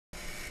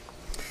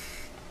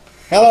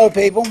Hello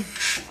people,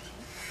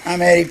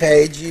 I'm Eddie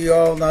Page. You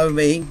all know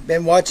me.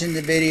 Been watching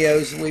the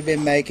videos we've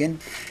been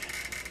making.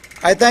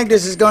 I think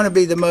this is going to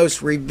be the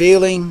most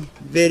revealing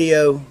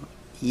video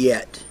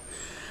yet.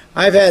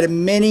 I've had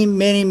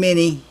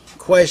many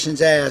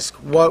questions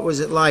asked, what was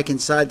it like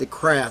inside the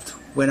craft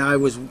when I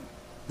was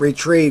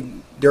retrieved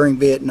during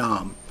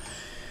Vietnam.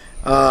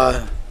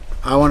 I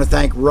want to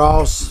thank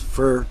Ross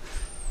for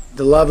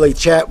the lovely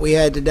chat we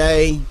had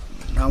today.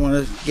 I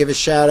want to give a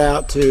shout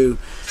out to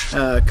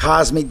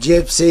Cosmic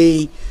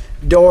Gypsy,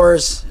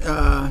 Doris,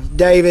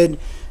 David.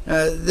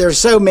 There's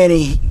so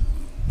many.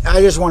 I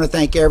just want to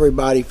thank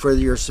everybody for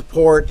your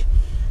support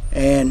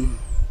and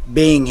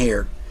being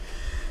here.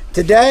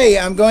 Today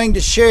I'm going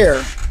to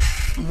share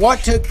what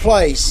took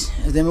place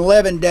in the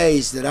 11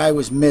 days that I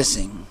was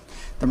missing.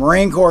 The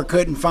Marine Corps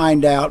couldn't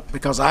find out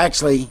because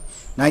actually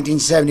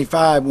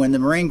 1975, when the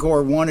Marine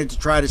Corps wanted to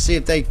try to see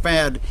if they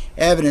found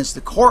evidence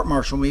to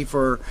court-martial me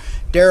for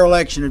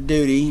dereliction of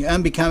duty,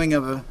 unbecoming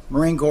of a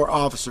Marine Corps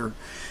officer,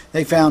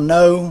 they found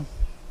nothing.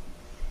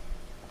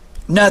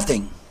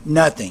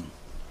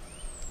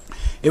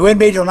 It wouldn't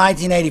be until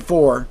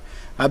 1984,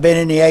 I've been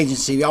in the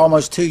agency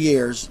almost 2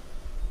 years,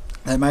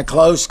 that my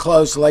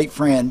close late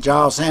friend,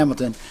 Giles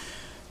Hamilton,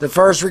 the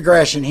first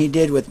regression he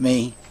did with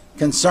me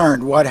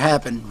concerned what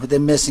happened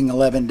within missing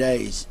 11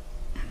 days.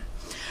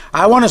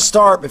 I want to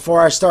start,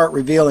 before I start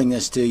revealing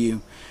this to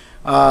you,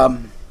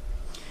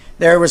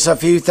 there was a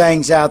few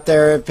things out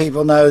there.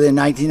 People know that in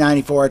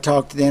 1994 I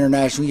talked to the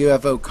International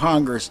UFO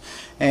Congress,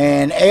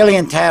 and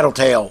Alien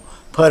Tattletale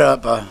put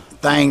up a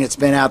thing that's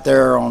been out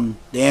there on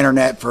the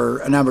internet for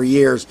a number of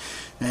years,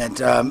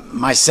 that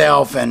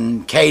myself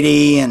and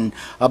Katie and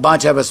a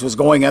bunch of us was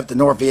going up to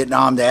North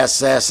Vietnam to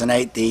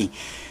assassinate the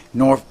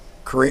North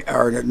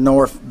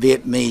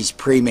Vietnamese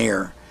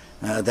premier.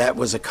 That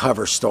was a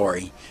cover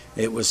story.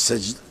 It was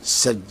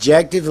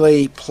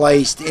subjectively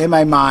placed in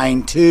my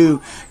mind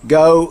to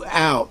go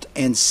out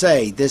and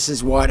say this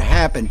is what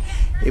happened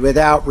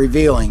without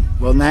revealing.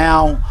 Well,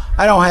 now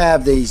I don't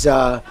have these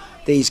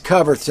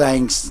cover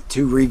things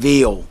to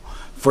reveal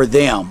for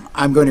them.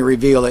 I'm going to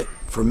reveal it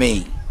for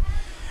me.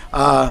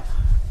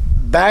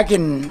 Back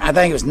in, I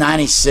think it was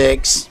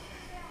 96,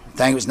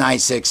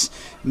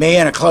 me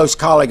and a close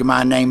colleague of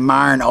mine named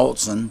Myron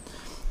Olson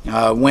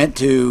went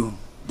to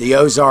the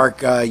Ozark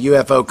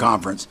UFO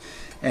conference.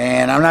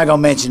 And I'm not going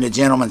to mention the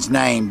gentleman's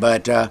name,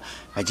 but I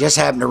just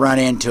happened to run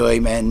into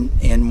him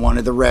in one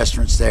of the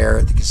restaurants there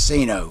at the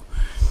casino.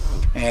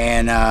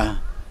 And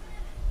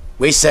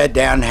we sat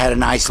down and had a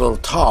nice little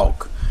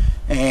talk.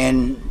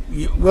 And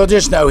we'll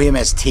just know him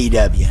as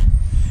TW.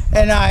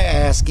 And I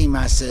asked him,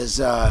 I says,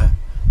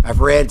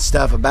 I've read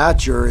stuff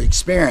about your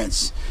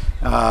experience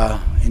in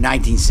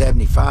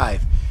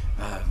 1975.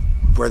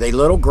 Were they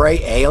little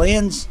gray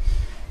aliens?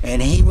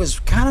 And he was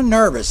kind of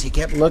nervous. He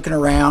kept looking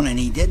around, and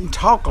he didn't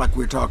talk like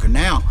we're talking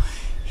now.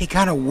 He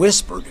kind of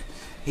whispered.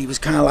 He was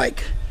kind of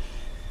like,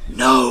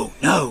 no.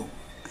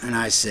 And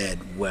I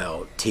said,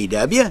 well,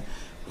 TW,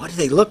 what did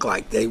they look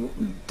like? They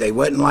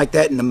wasn't like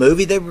that in the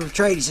movie they were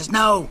portrayed. He says,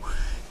 no,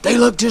 they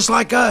look just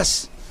like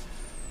us.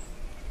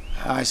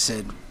 I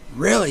said,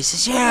 really? He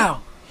says, yeah.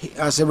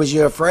 I said, was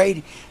you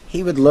afraid?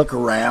 He would look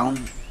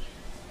around.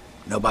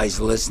 Nobody's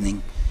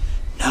listening.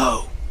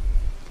 No,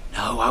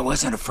 I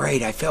wasn't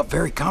afraid. I felt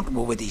very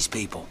comfortable with these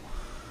people.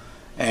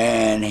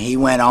 And he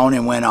went on,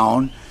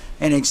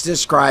 and it's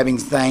describing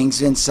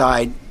things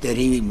inside that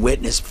he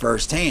witnessed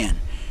firsthand.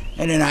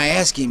 And then I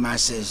asked him, I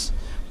says,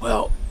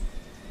 well,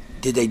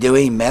 did they do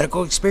any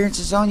medical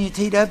experiences on you,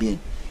 TW?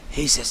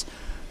 He says,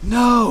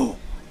 no,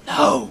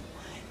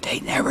 they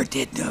never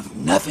did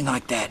nothing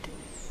like that.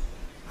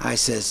 I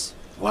says,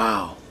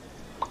 wow.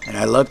 And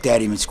I looked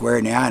at him square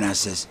in the eye, and I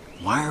says,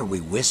 why are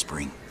we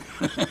whispering?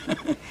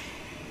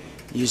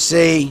 You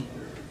see,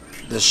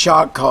 the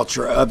shock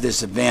culture of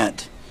this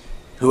event,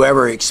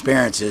 whoever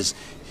experiences,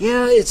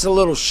 yeah, it's a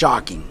little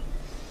shocking.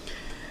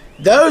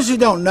 Those who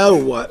don't know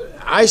what,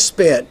 I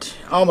spent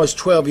almost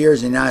 12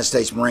 years in the United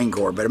States Marine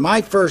Corps, but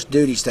my first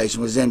duty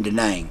station was in Da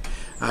Nang.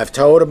 I've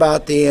told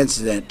about the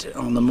incident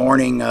on the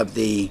morning of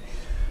the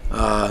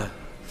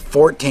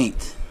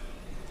 14th,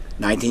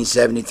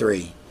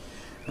 1973,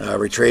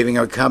 retrieving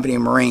a company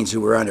of Marines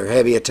who were under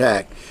heavy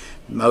attack.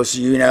 Most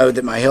of you know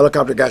that my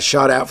helicopter got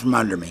shot out from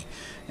under me.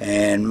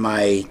 And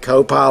my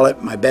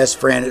co-pilot, my best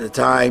friend at the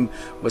time,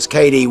 was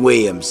K.D.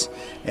 Williams.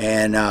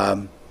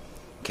 And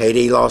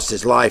K.D. lost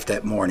his life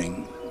that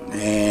morning.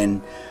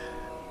 And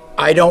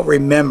I don't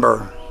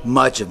remember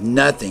much of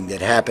nothing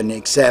that happened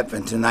except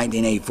until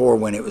 1984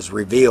 when it was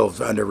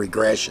revealed under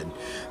regression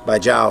by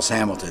Giles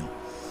Hamilton.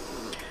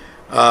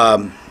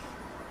 I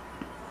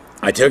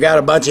took out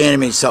a bunch of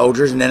enemy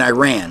soldiers, and then I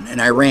ran.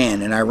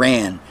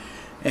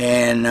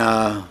 And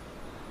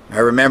I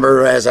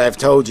remember, as I've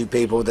told you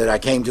people, that I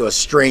came to a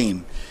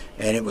stream,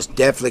 and it was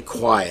deathly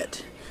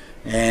quiet.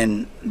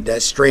 And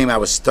that stream, I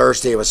was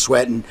thirsty, I was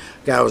sweating,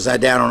 I was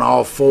down on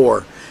all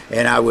four,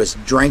 and I was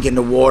drinking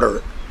the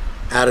water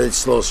out of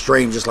this little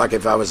stream just like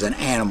if I was an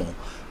animal.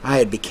 I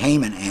had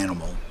became an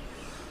animal.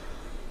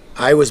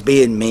 I was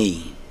being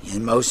me.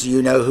 and most of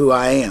you know who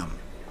I am.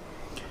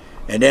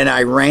 And then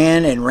I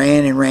ran and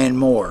ran and ran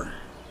more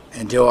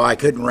until I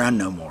couldn't run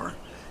no more.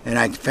 And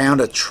I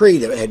found a tree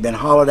that had been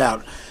hollowed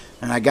out,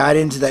 and I got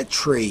into that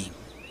tree,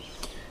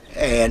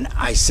 and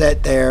I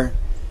sat there,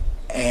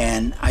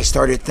 and I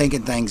started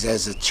thinking things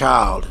as a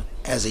child,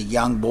 as a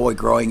young boy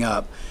growing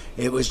up.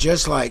 It was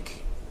just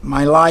like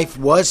my life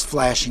was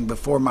flashing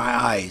before my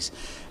eyes,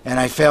 and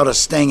I felt a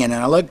stinging, and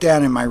I looked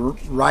down, and my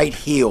right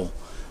heel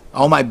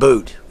on my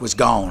boot was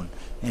gone,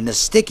 and the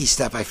sticky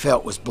stuff I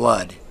felt was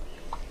blood.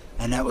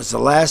 And that was the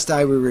last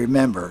I would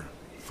remember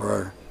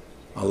for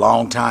a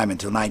long time,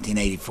 until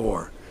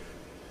 1984.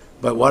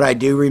 But what I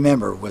do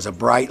remember was a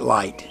bright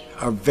light,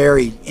 a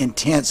very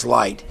intense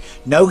light.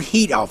 No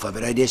heat off of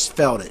it, I just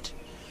felt it.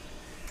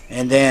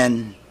 And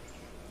then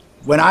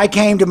when I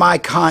came to my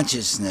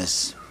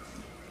consciousness,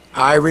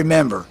 I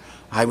remember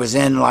I was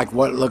in like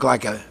what looked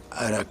like an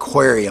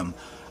aquarium,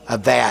 a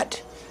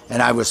vat,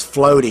 and I was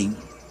floating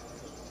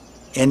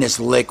in this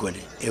liquid.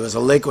 It was a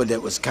liquid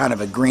that was kind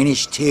of a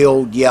greenish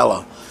teal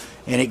yellow,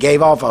 and it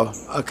gave off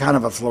a kind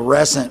of a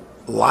fluorescent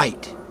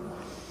light.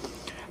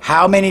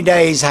 How many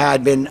days I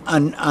had been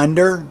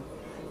under,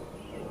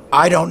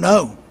 I don't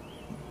know.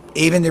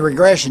 Even the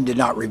regression did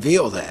not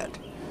reveal that.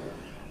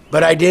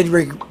 But I did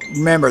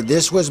remember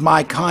this was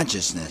my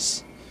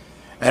consciousness.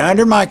 And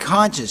under my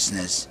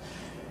consciousness,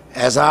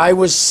 as I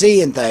was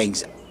seeing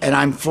things, and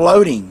I'm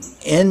floating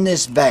in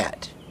this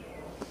vat,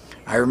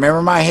 I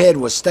remember my head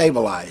was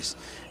stabilized,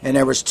 and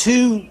there was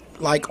two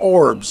like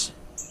orbs,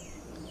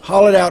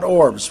 hollowed out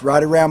orbs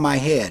right around my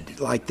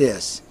head like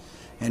this,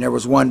 and there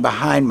was one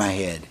behind my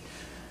head.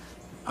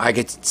 I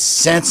could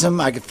sense them,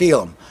 I could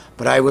feel them,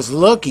 but I was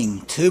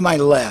looking to my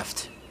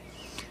left,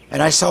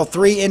 and I saw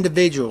three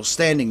individuals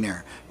standing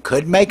there.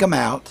 Couldn't make them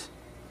out,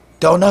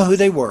 don't know who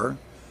they were,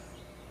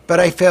 but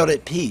I felt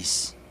at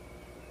peace.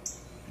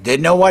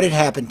 Didn't know what had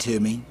happened to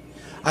me.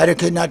 I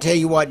could not tell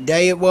you what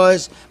day it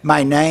was,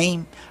 my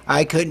name.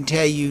 I couldn't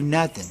tell you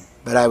nothing,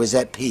 but I was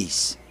at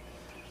peace.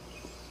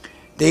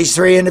 These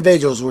three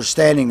individuals were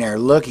standing there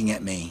looking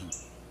at me.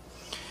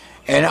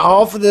 And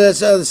off of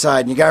this other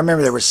side, and you got to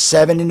remember there were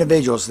 7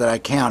 individuals that I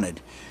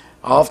counted.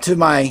 Off to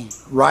my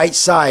right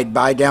side,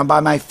 down by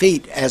my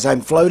feet, as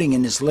I'm floating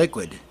in this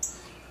liquid,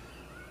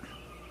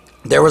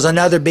 there was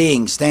another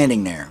being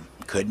standing there.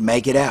 Couldn't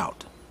make it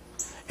out.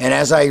 And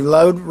as I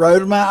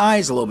rolled my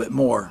eyes a little bit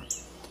more,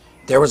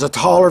 there was a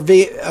taller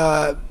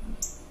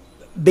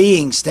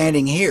being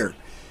standing here.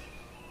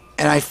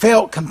 And I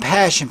felt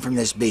compassion from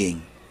this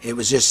being. It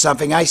was just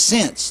something I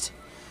sensed.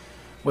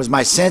 Was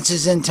my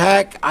senses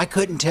intact? I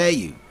couldn't tell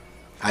you.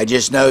 I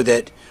just know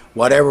that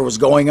whatever was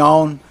going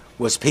on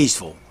was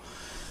peaceful.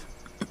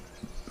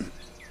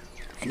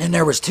 And then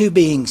there was 2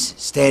 beings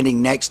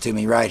standing next to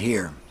me right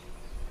here.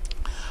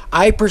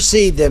 I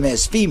perceived them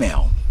as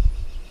female.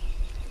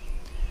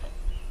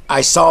 I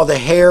saw the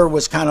hair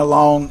was kind of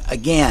long.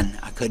 Again,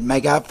 I couldn't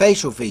make out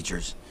facial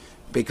features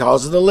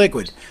because of the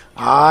liquid.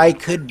 I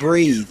could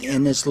breathe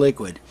in this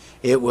liquid.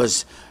 It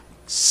was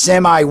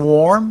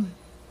semi-warm.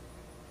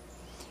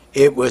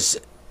 It was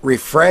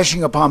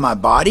refreshing upon my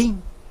body.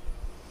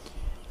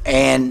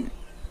 And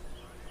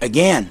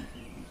again,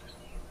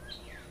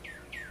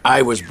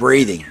 I was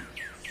breathing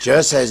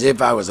just as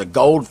if I was a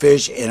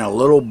goldfish in a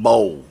little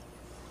bowl.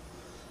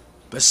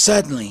 But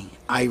suddenly,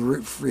 I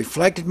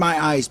reflected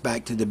my eyes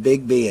back to the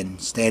big being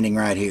standing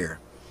right here.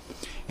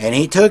 And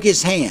he took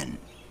his hand,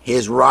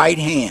 his right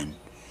hand,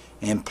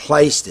 and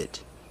placed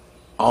it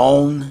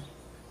on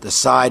the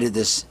side of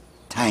this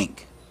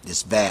tank,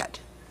 this vat.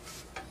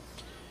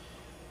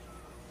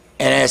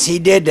 And as he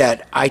did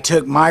that, I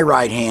took my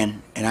right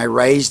hand and I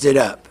raised it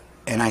up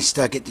and I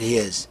stuck it to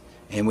his.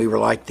 And we were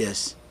like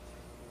this.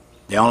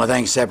 The only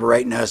thing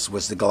separating us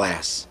was the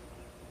glass.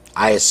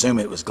 I assume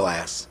it was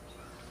glass.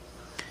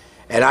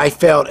 And I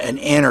felt an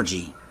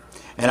energy,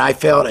 and I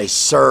felt a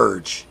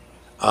surge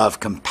of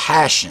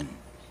compassion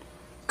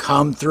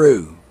come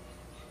through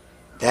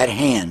that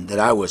hand that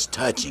I was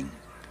touching.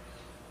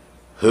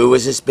 Who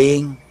was this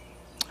being?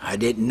 I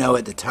didn't know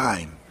at the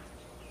time,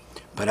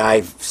 but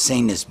I've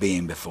seen this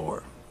being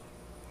before.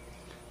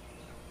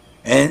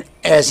 And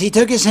as he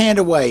took his hand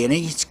away, and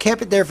he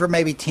kept it there for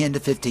maybe 10 to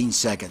 15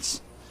 seconds,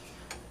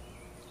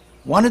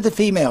 one of the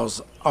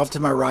females off to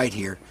my right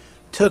here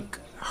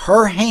took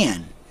her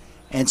hand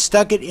and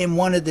stuck it in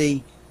one of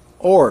the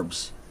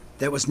orbs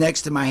that was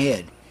next to my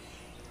head.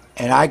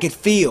 And I could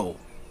feel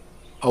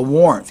a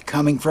warmth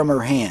coming from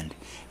her hand.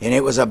 And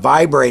it was a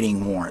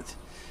vibrating warmth.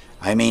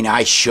 I mean,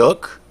 I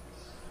shook.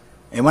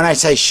 And when I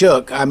say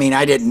shook, I mean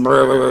I didn't,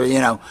 you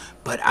know,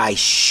 but I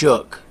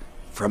shook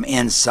from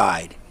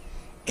inside.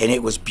 And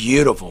it was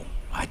beautiful.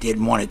 I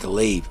didn't want it to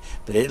leave.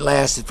 But it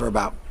lasted for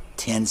about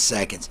 10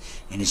 seconds.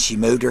 And as she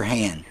moved her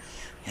hand.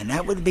 And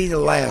that would be the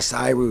last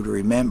I would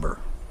remember.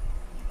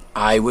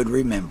 I would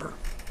remember.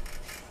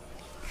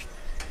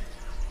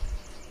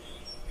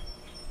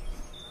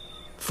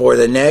 For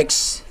the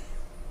next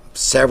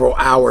several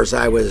hours,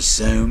 I would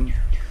assume,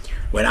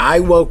 when I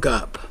woke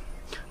up,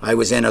 I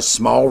was in a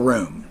small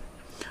room.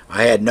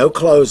 I had no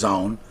clothes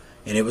on,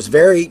 And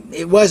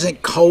it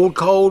wasn't cold,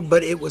 cold,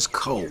 but it was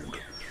cold.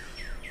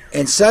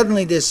 And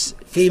suddenly this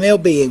female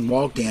being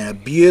walked in, a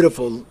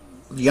beautiful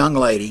young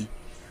lady,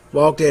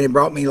 walked in and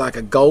brought me like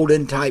a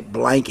golden type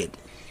blanket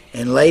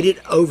and laid it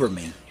over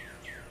me.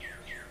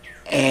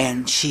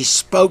 And she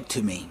spoke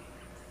to me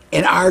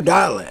in our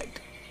dialect.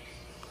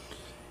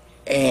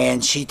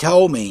 And she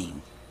told me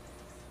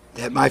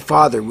that my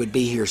father would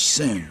be here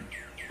soon.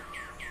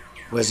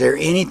 Was there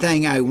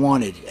anything I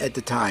wanted at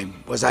the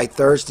time? Was I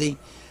thirsty?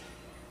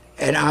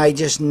 And I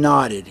just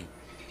nodded.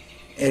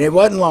 And it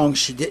wasn't long.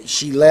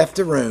 She left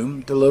the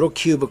room, the little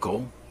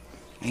cubicle,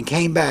 and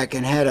came back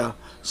and had a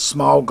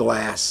small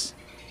glass.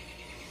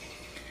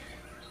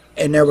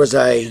 And there was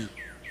a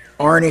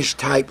orange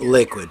type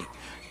liquid.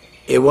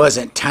 It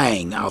wasn't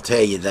Tang, I'll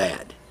tell you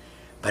that.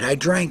 But I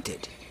drank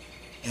it.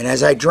 And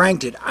as I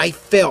drank it, I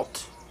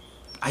felt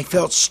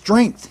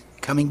strength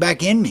coming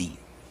back in me.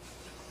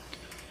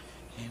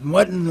 It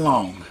wasn't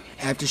long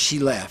after she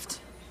left.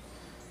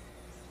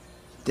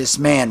 This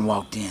man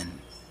walked in.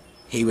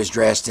 He was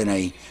dressed in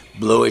a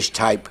bluish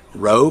type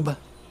robe.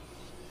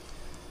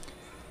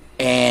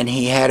 And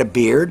he had a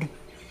beard.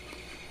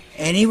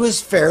 And he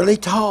was fairly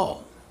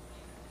tall.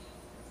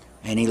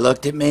 And he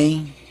looked at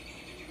me.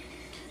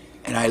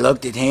 And I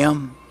looked at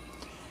him.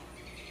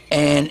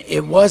 And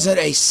it wasn't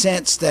a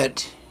sense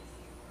that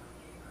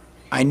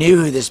I knew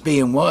who this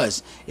being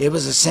was. It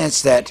was a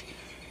sense that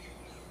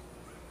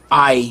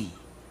I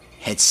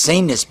had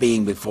seen this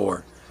being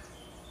before.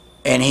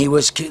 And he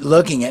was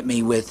looking at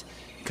me with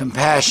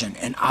compassion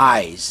and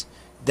eyes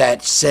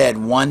that said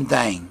one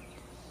thing: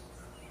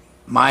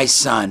 "My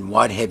son,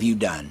 what have you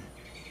done?"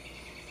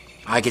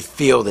 I could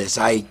feel this.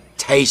 I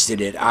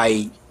tasted it.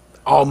 I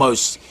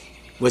almost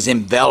was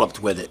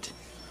enveloped with it.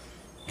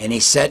 And he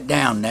sat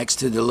down next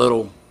to the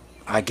little,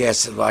 I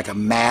guess like a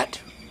mat.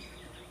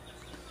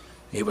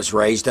 It was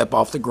raised up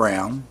off the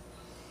ground.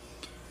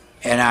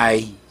 And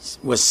I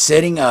was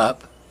sitting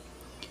up.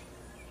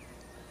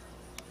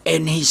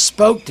 And he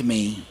spoke to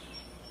me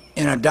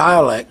in a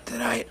dialect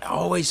that I had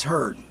always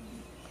heard.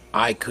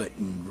 I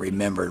couldn't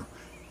remember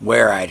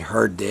where I'd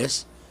heard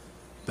this,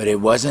 but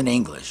it wasn't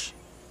English.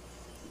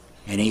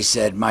 And he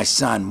said, "My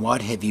son,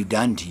 what have you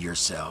done to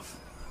yourself?"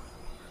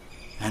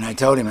 And I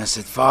told him, I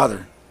said,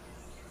 "Father,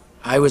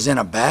 I was in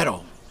a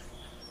battle."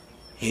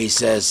 He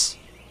says,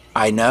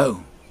 "I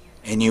know,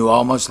 and you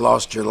almost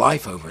lost your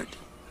life over it.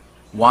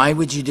 Why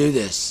would you do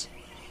this?"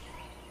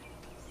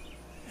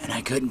 And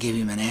I couldn't give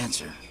him an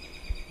answer.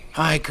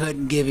 I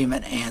couldn't give him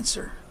an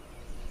answer.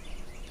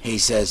 He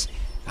says,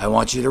 "I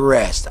want you to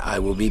rest. I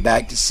will be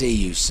back to see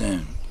you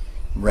soon.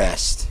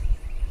 Rest."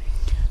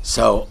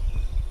 So,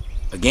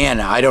 again,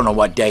 I don't know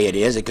what day it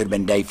is. It could have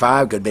been day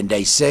 5, could have been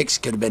day 6,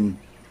 could have been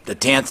the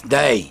 10th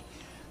day.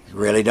 I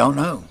really don't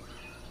know.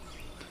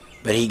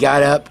 But he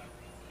got up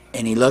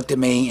and he looked at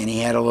me and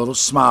he had a little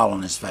smile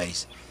on his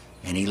face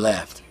and he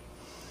left.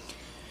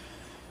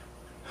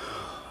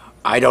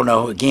 I don't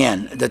know,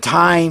 again, the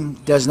time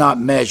does not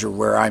measure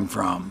where I'm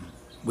from.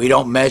 We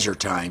don't measure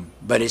time,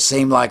 but it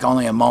seemed like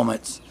only a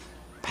moment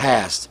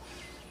passed.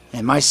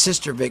 And my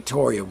sister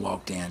Victoria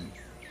walked in.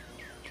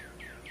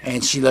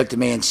 And she looked at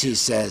me and she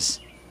says,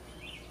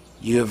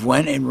 "You have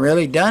went and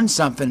really done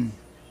something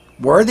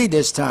worthy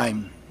this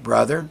time,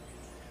 brother."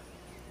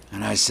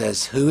 And I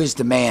says, "Who is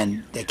the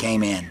man that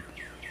came in?"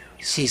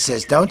 She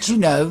says, "Don't you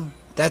know?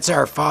 That's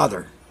our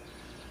father."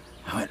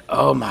 I went,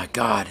 "Oh my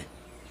God,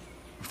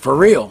 for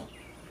real?"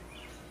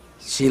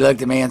 She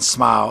looked at me and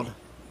smiled,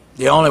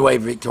 the only way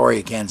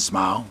Victoria can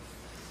smile.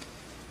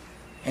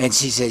 And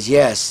she says,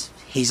 "Yes,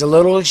 he's a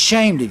little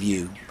ashamed of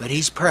you, but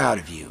he's proud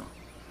of you."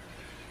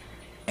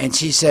 And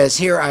she says,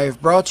 "Here, I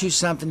have brought you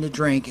something to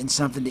drink and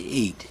something to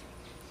eat."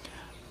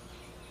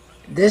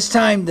 This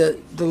time the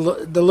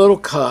little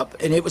cup,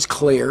 and it was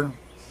clear,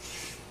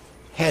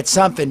 had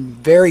something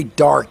very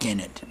dark in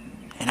it.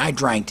 And I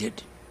drank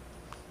it.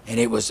 And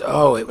it was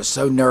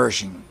so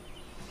nourishing.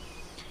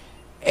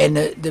 And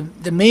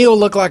the meal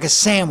looked like a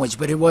sandwich,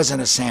 but it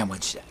wasn't a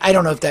sandwich. I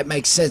don't know if that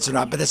makes sense or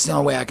not, but that's the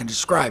only way I can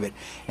describe it.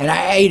 And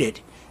I ate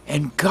it.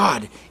 And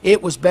God,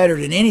 it was better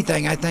than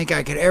anything I think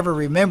I could ever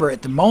remember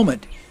at the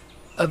moment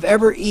of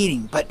ever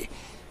eating. But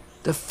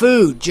the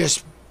food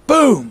just,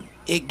 boom,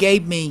 it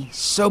gave me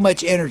so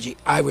much energy.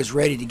 I was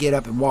ready to get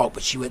up and walk,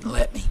 but she wouldn't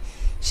let me.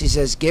 She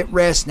says, "Get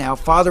rest now.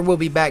 Father will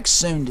be back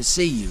soon to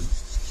see you."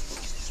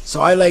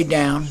 So I lay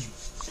down,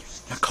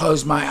 I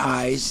closed my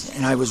eyes,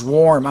 and I was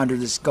warm under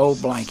this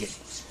gold blanket.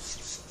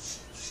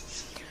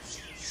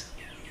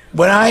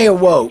 When I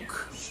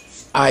awoke,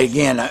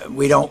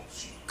 we don't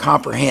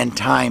comprehend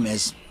time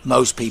as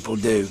most people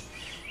do.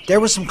 There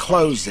were some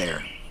clothes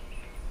there.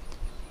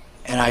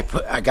 And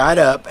I got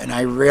up and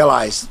I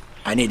realized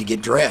I need to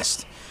get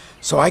dressed.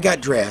 So I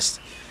got dressed.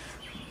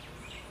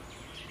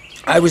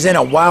 I was in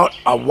a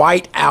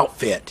white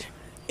outfit.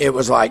 It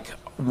was like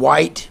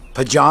white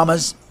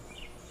pajamas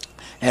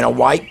and a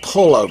white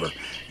pullover.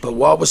 But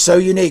what was so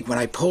unique, when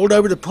I pulled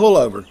over the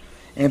pullover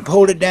and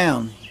pulled it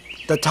down,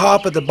 the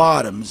top of the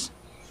bottoms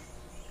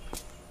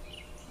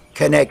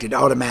connected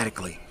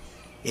automatically.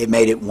 It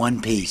made it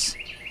one piece.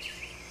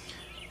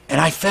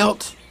 And I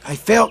felt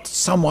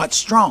somewhat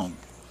strong.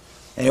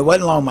 And it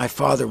wasn't long my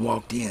father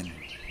walked in.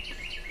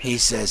 He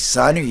says,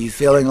 "Son, are you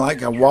feeling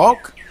like a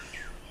walk?"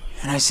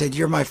 And I said,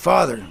 "You're my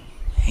father."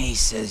 He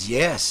says,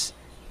 "Yes.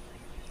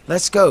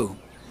 Let's go.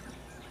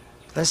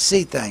 Let's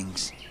see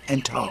things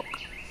and talk."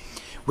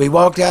 We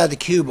walked out of the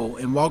cubicle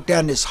and walked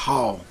down this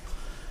hall.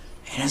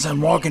 And as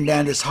I'm walking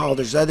down this hall,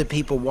 there's other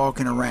people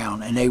walking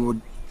around, and they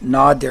would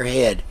nod their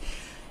head,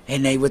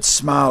 and they would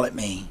smile at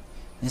me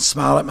and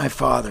smile at my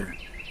father,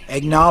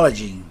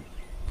 acknowledging.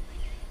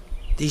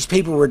 These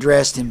people were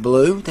dressed in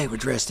blue, they were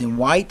dressed in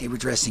white, they were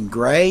dressed in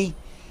gray,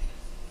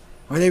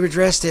 or they were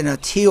dressed in a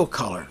teal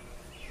color.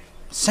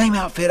 Same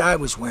outfit I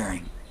was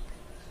wearing.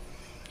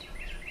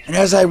 And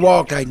as I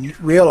walked, I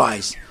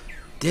realized,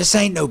 this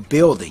ain't no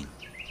building.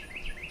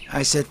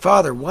 I said,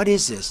 "Father, what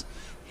is this?"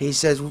 He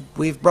says,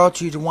 "We've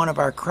brought you to one of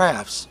our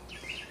crafts.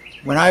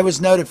 When I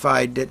was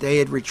notified that they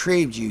had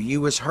retrieved you,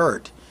 you was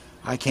hurt.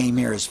 I came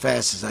here as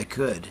fast as I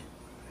could."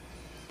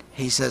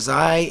 He says,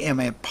 "I am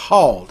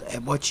appalled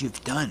at what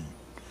you've done."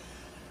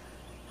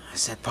 I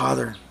said,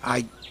 "Father,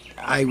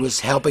 I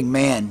was helping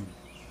man."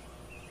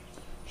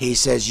 He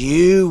says,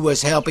 "You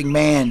was helping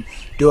man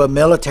do a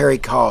military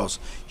cause.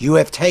 You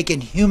have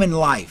taken human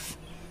life."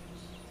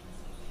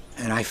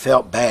 And I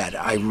felt bad.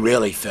 I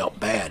really felt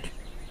bad.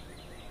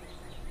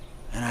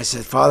 And I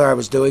said, "Father, I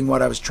was doing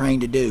what I was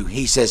trained to do."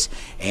 He says,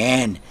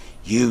 "And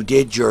you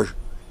did your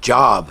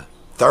job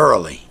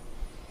thoroughly."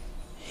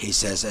 He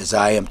says, "As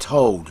I am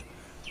told,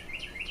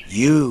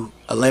 you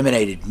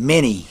eliminated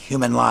many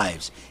human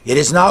lives. It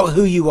is not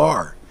who you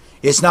are.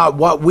 It's not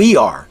what we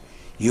are.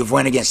 You've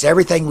went against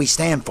everything we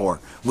stand for.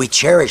 We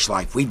cherish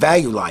life. We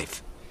value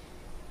life."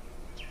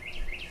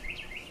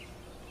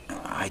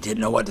 I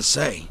didn't know what to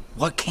say.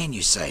 What can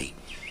you say?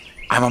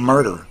 I'm a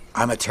murderer.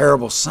 I'm a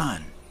terrible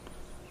son.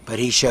 But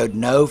he showed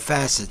no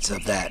facets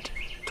of that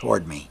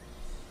toward me.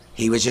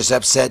 He was just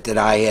upset that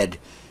I had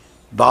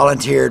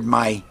volunteered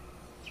my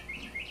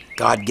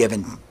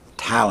God-given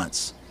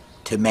talents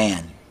to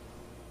man.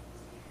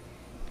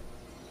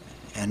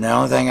 And the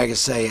only thing I could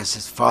say is,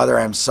 "Father,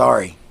 I'm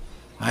sorry.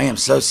 I am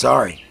so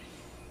sorry."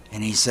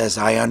 And he says,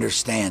 "I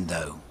understand,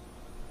 though."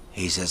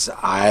 He says,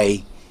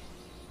 "I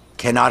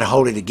cannot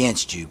hold it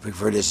against you,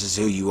 for this is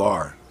who you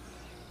are.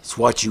 It's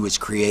what you was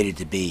created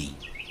to be."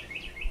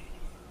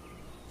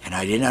 And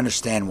I didn't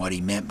understand what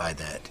he meant by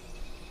that.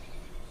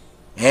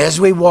 As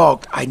we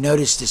walked, I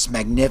noticed this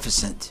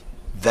magnificent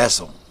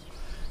vessel.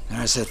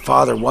 And I said,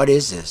 "Father, what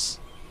is this?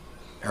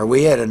 Are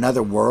we at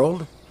another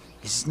world?"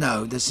 He says,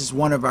 "No, this is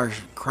one of our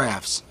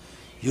crafts.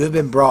 You have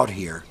been brought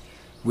here.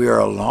 We are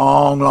a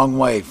long, long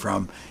way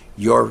from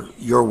your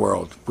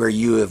world, where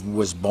you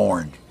was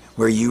born,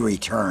 where you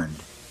returned."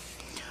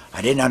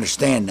 I didn't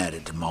understand that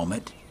at the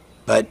moment,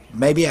 but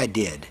maybe I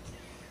did.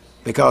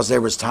 Because there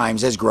was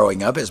times as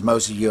growing up, as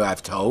most of you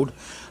I've told,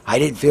 I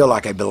didn't feel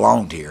like I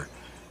belonged here,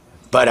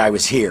 but I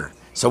was here.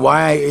 So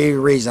why any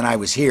reason I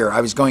was here, I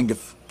was going to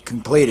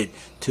complete it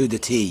to the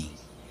T.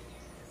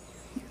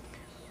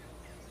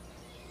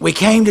 We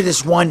came to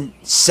this one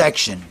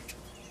section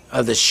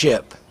of the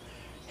ship,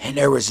 and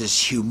there was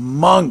this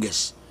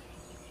humongous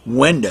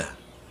window,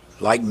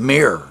 like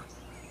mirror,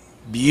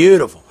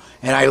 beautiful.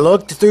 And I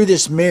looked through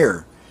this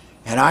mirror,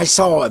 and I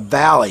saw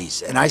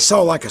valleys, and I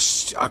saw like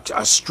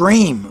a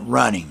stream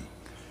running,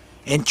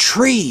 and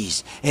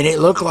trees, and it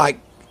looked like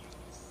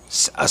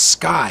a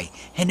sky.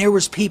 And there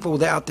was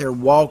people out there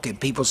walking,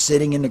 people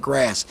sitting in the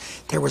grass.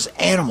 There was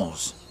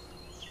animals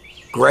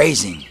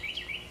grazing.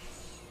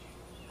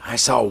 I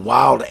saw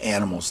wild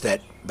animals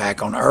that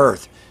back on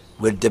Earth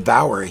would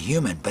devour a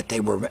human, but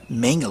they were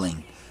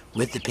mingling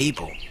with the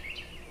people.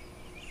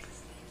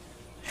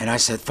 And I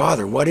said,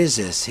 "Father, what is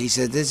this?" He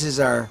said, "This is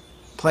our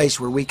place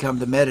where we come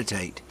to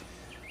meditate.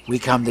 We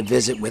come to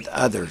visit with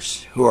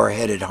others who are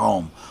headed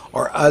home,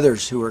 or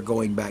others who are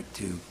going back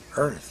to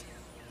Earth."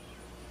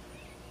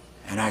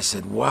 And I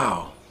said,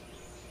 "Wow,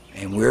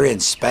 and we're in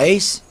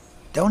space?"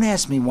 Don't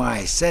ask me why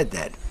I said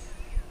that.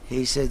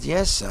 He said,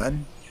 "Yes,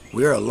 son,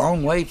 we're a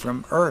long way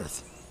from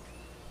Earth."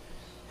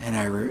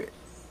 And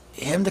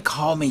him to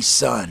call me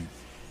son,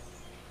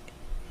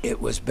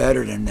 it was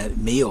better than that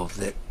meal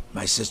that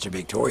my sister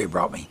Victoria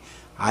brought me.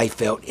 I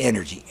felt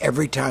energy.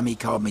 Every time he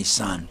called me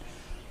son,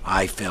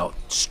 I felt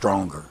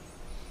stronger.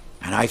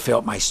 And I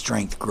felt my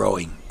strength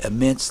growing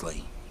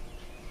immensely.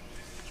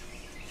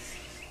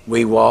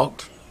 We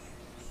walked,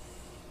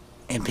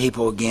 and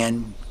people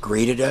again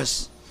greeted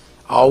us,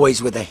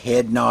 always with a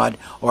head nod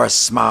or a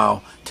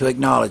smile to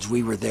acknowledge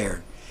we were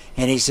there.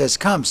 And he says,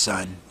 "Come,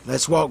 son,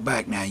 let's walk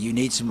back now. You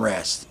need some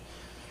rest."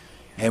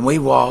 And we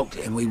walked,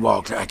 and we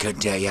walked. I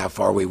couldn't tell you how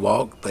far we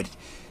walked, but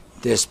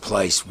this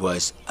place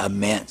was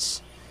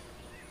immense.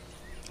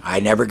 I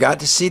never got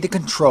to see the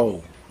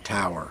control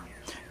tower.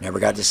 Never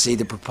got to see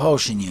the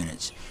propulsion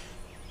units.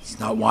 It's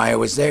not why I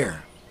was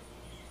there.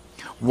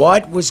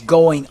 What was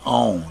going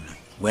on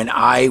when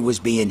I was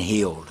being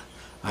healed,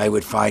 I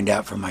would find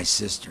out from my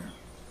sister.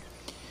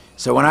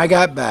 So when I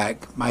got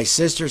back, my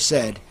sister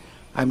said,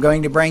 I'm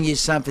going to bring you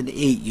something to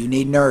eat. You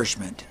need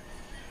nourishment.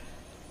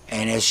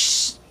 And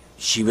as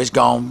she was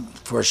gone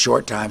for a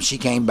short time, she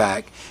came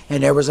back,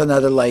 and there was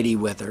another lady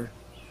with her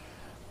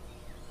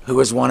who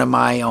was one of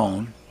my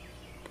own,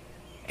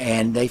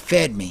 and they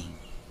fed me,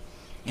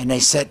 and they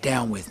sat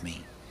down with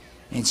me.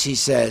 And she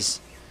says,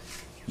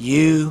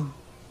 you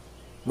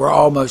were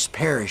almost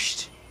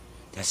perished.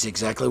 That's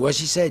exactly what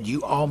she said.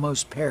 You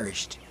almost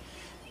perished.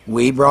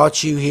 We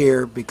brought you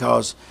here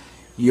because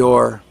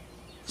your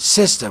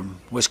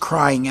system was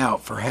crying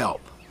out for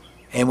help,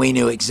 and we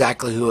knew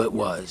exactly who it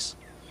was.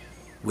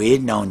 We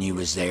had known you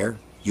was there.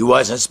 You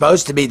wasn't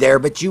supposed to be there,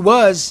 but you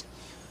was.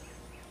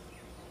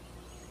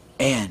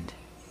 And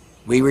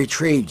we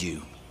retrieved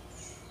you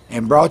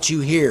and brought you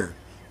here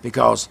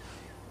because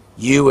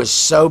you was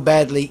so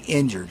badly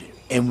injured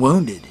and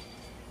wounded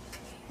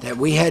that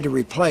we had to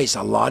replace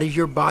a lot of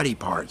your body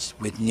parts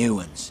with new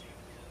ones.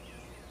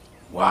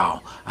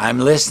 Wow, I'm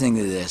listening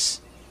to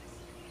this.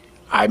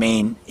 I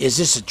mean, is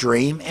this a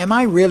dream? Am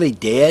I really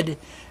dead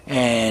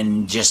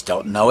and just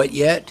don't know it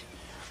yet?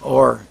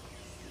 Or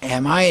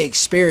am I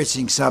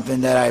experiencing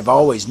something that I've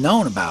always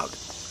known about?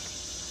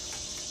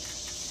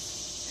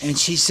 And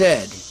she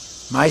said,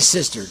 my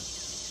sister,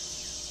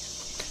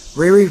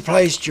 we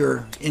replaced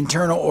your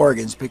internal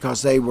organs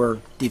because they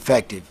were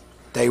defective.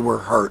 They were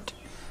hurt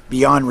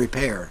beyond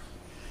repair.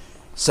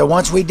 So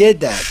once we did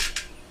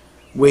that,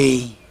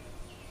 we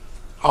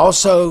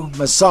also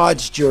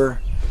massaged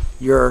your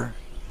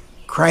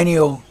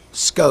cranial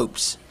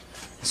scopes.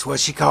 That's what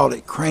she called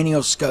it,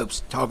 cranial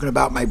scopes, talking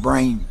about my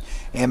brain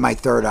and my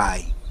third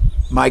eye,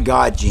 my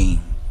God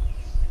gene.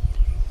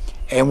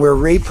 And we're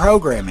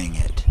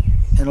reprogramming it.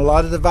 And a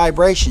lot of the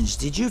vibrations,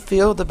 did you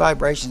feel the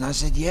vibrations? I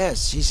said,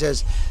 yes. She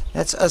says,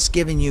 that's us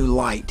giving you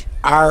light,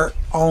 our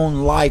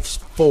own life's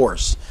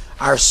force,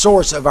 our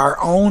source of our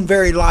own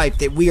very life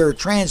that we are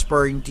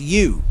transferring to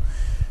you.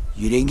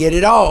 You didn't get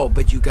it all,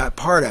 but you got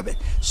part of it.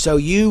 So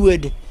you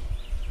would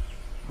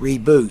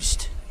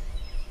reboost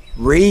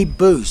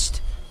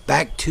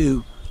back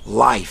to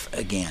life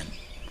again.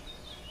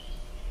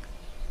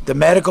 The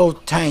medical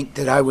tank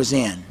that I was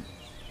in,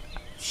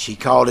 she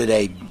called it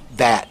a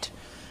vat,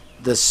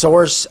 the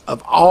source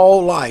of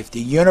all life, the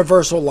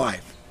universal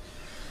life,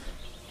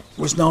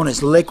 was known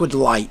as liquid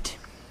light,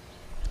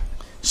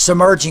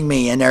 submerging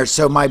me in there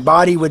so my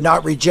body would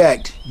not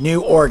reject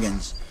new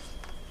organs.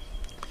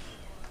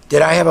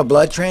 Did I have a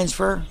blood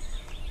transfer?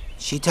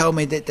 She told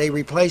me that they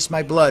replaced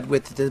my blood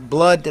with the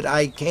blood that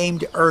I came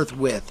to earth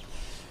with.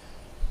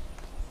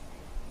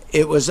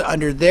 It was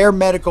under their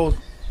medical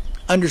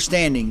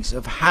understandings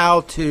of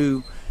how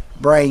to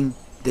bring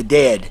the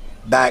dead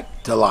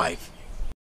back to life.